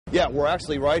Yeah, we're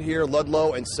actually right here,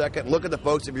 Ludlow and 2nd. Look at the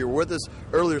folks. If you were with us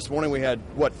earlier this morning, we had,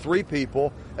 3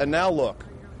 people. And now look.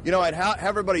 You know, I'd have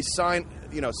everybody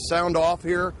sound off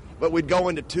here, but we'd go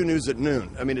into 2 News at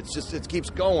noon. I mean, it keeps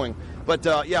going. But,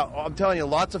 yeah, I'm telling you,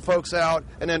 lots of folks out.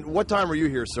 And then what time were you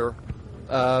here, sir?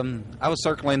 I was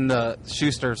circling the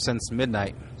Schuster since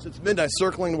midnight. Since midnight,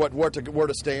 circling where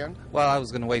to stand? Well, I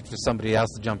was going to wait for somebody else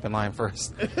to jump in line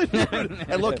first.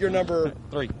 And look, you're number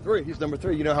 3. 3. He's number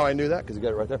 3. You know how I knew that? Because you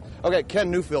got it right there. Okay,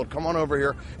 Ken Newfield, come on over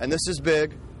here. And this is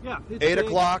big. Yeah, it's 8 big.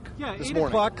 o'clock Yeah, this 8 morning.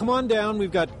 o'clock. Come on down.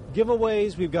 We've got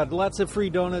giveaways. We've got lots of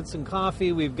free donuts and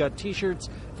coffee. We've got T-shirts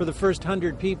for the first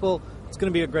 100 people. It's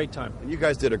going to be a great time. And you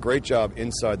guys did a great job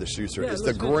inside the Schuster. Yeah, it's it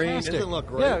the looks green. fantastic. Doesn't it look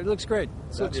great? Yeah, it looks great.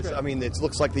 Great. I mean, it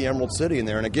looks like the Emerald City in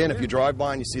there. And again, if you drive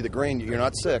by and you see the green, you're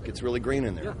not sick. It's really green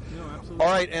in there. Yeah, no, absolutely.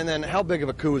 All right, and then how big of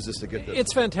a coup is this to get this?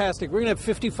 It's fantastic. We're going to have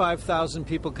 55,000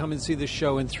 people come and see the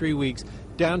show in 3 weeks.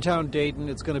 Downtown Dayton,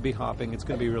 it's going to be hopping. It's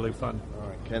going to be really fun. All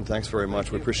right, Ken, thanks very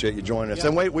much. We appreciate you joining us. Yeah.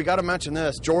 And wait, we got to mention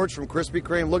this. George from Krispy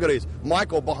Kreme. Look at these.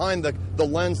 Michael behind the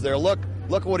lens there. Look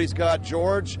what he's got.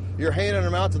 George, you're handing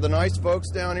them out to the nice folks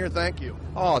down here. Thank you.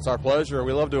 Oh, it's our pleasure.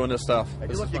 We love doing this stuff. Hey,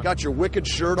 look, you got your Wicked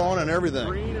shirt on and everything.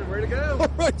 Green and ready to go. All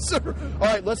right, sir. All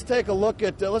right, let's take a look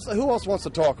at. Who else wants to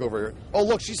talk over here? Oh,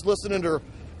 look, she's listening to her.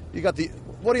 You got the.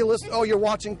 What are you listening? Oh, you're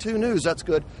watching 2 News. That's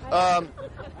good.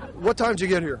 What time did you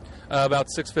get here? About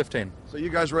 6:15. So you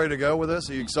guys ready to go with this?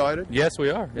 Are you excited? Yes, we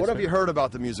are. What have you heard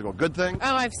about the musical? Good thing?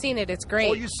 Oh, I've seen it. It's great.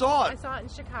 Oh, you saw it? I saw it in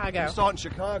Chicago. You saw it in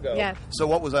Chicago? Yes. So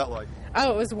what was that like?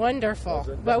 Oh, it was wonderful.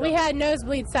 But we had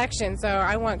nosebleed section, so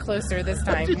I want closer this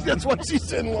time. That's why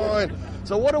she's in line.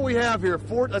 So what do we have here?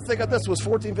 I think this was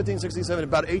 14, 15, 16, 17,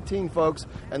 about 18 folks,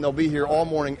 and they'll be here all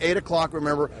morning. 8 o'clock,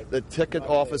 remember, the ticket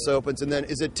office opens. And then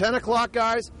is it 10 o'clock,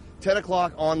 guys? 10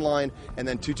 o'clock online, and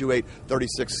then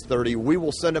 228-3630. We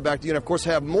will send it back to you. And, of course,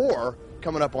 have more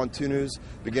coming up on 2 News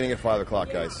beginning at 5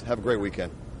 o'clock, guys. Have a great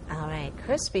weekend. All right,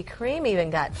 Krispy Kreme even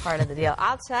got part of the deal.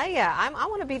 I'll tell you, I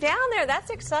want to be down there.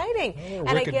 That's exciting. Oh,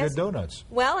 and wicked good donuts.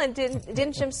 Well, and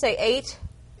didn't Jim say 8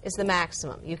 is the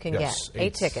maximum you can Yes, get?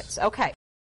 8 tickets. Okay.